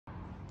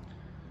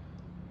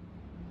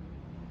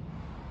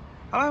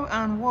Hello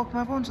and welcome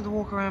everyone to the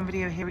walk around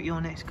video here at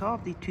Your Next Car,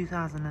 the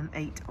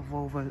 2008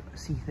 Volvo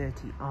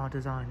C30 R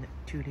Design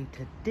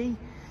 2-litre D.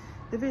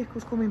 The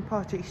vehicle's come in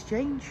part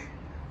exchange,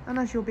 and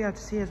as you'll be able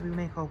to see as we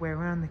make our way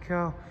around, the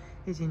car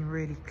is in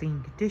really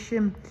clean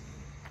condition.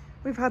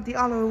 We've had the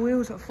alloy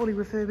wheels fully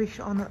refurbished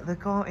on the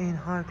car in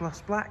high gloss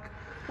black,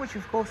 which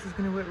of course is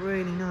going to work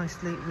really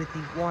nicely with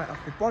the white of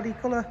the body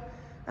colour.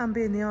 And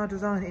being the R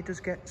Design, it does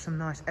get some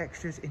nice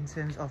extras in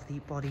terms of the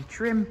body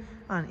trim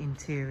and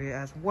interior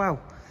as well.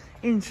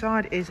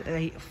 Inside is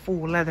a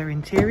full leather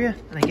interior,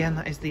 and again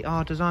that is the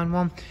R Design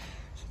one,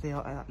 so they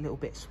are a little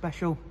bit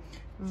special.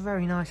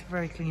 Very nice,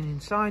 very clean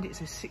inside.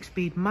 It's a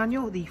 6-speed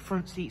manual. The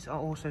front seats are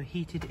also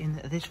heated in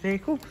this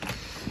vehicle,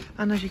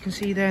 and as you can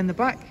see there in the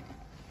back,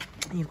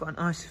 you've got an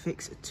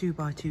Isofix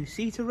 2x2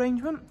 seat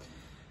arrangement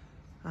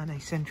and a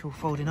central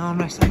folding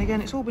armrest. And again,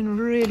 it's all been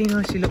really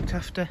nicely looked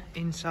after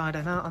inside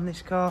and out on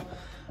this car,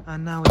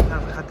 and now we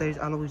have had those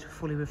alloys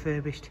fully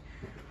refurbished.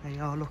 They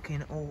are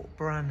looking all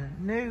brand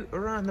new.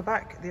 Around the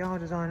back, the R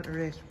Design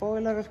rear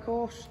spoiler, of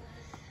course.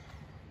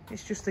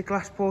 It's just the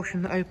glass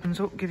portion that opens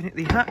up, giving it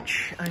the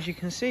hatch, as you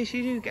can see. So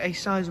you do get a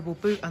sizable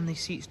boot, and the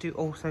seats do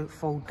also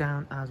fold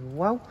down as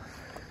well.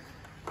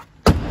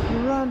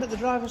 Around at the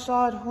driver's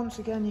side, once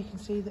again, you can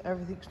see that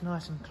everything's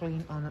nice and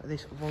clean on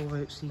this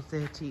Volvo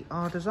C30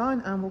 R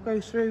Design. And we'll go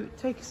through,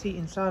 take a seat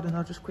inside, and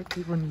I'll just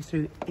quickly run you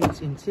through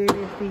its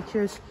interior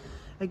features.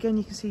 Again,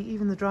 you can see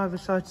even the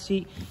driver's side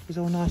seat is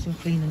all nice and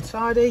clean and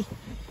tidy.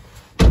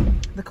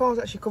 The car's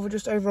actually covered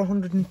just over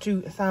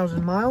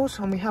 102,000 miles,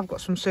 and we have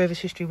got some service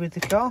history with the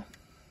car.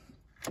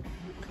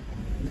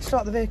 Let's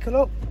start the vehicle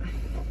up,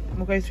 and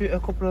we'll go through a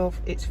couple of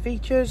its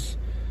features.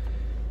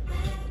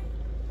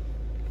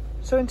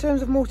 So in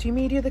terms of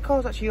multimedia, the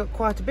car's actually got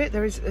quite a bit.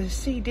 There is a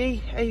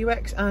CD,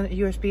 AUX and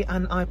USB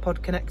and iPod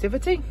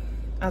connectivity,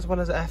 as well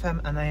as an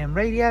FM and AM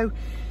radio.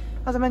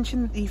 As I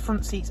mentioned, the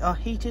front seats are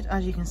heated,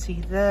 as you can see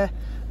there,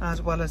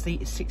 as well as the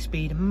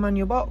 6-speed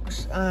manual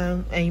box,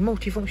 a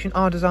multifunction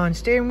R Design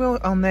steering wheel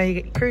on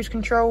the cruise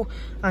control,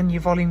 and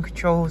your volume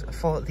controls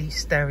for the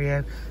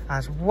stereo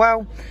as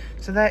well.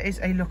 So there is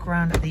a look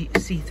around at the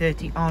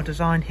C30 R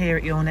Design here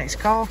at Your Next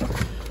Car.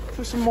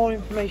 For some more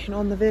information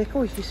on the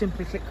vehicle, if you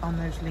simply click on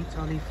those links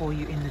I'll leave for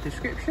you in the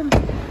description.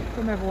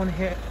 From everyone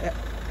here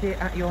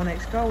at Your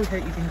Next Car, we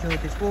hope you've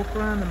enjoyed this walk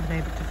around and been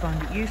able to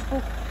find it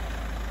useful.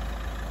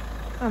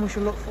 And we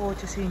shall look forward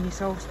to seeing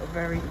yourselves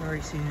very,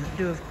 very soon.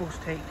 Do of course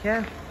take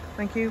care.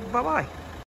 Thank you. Bye bye.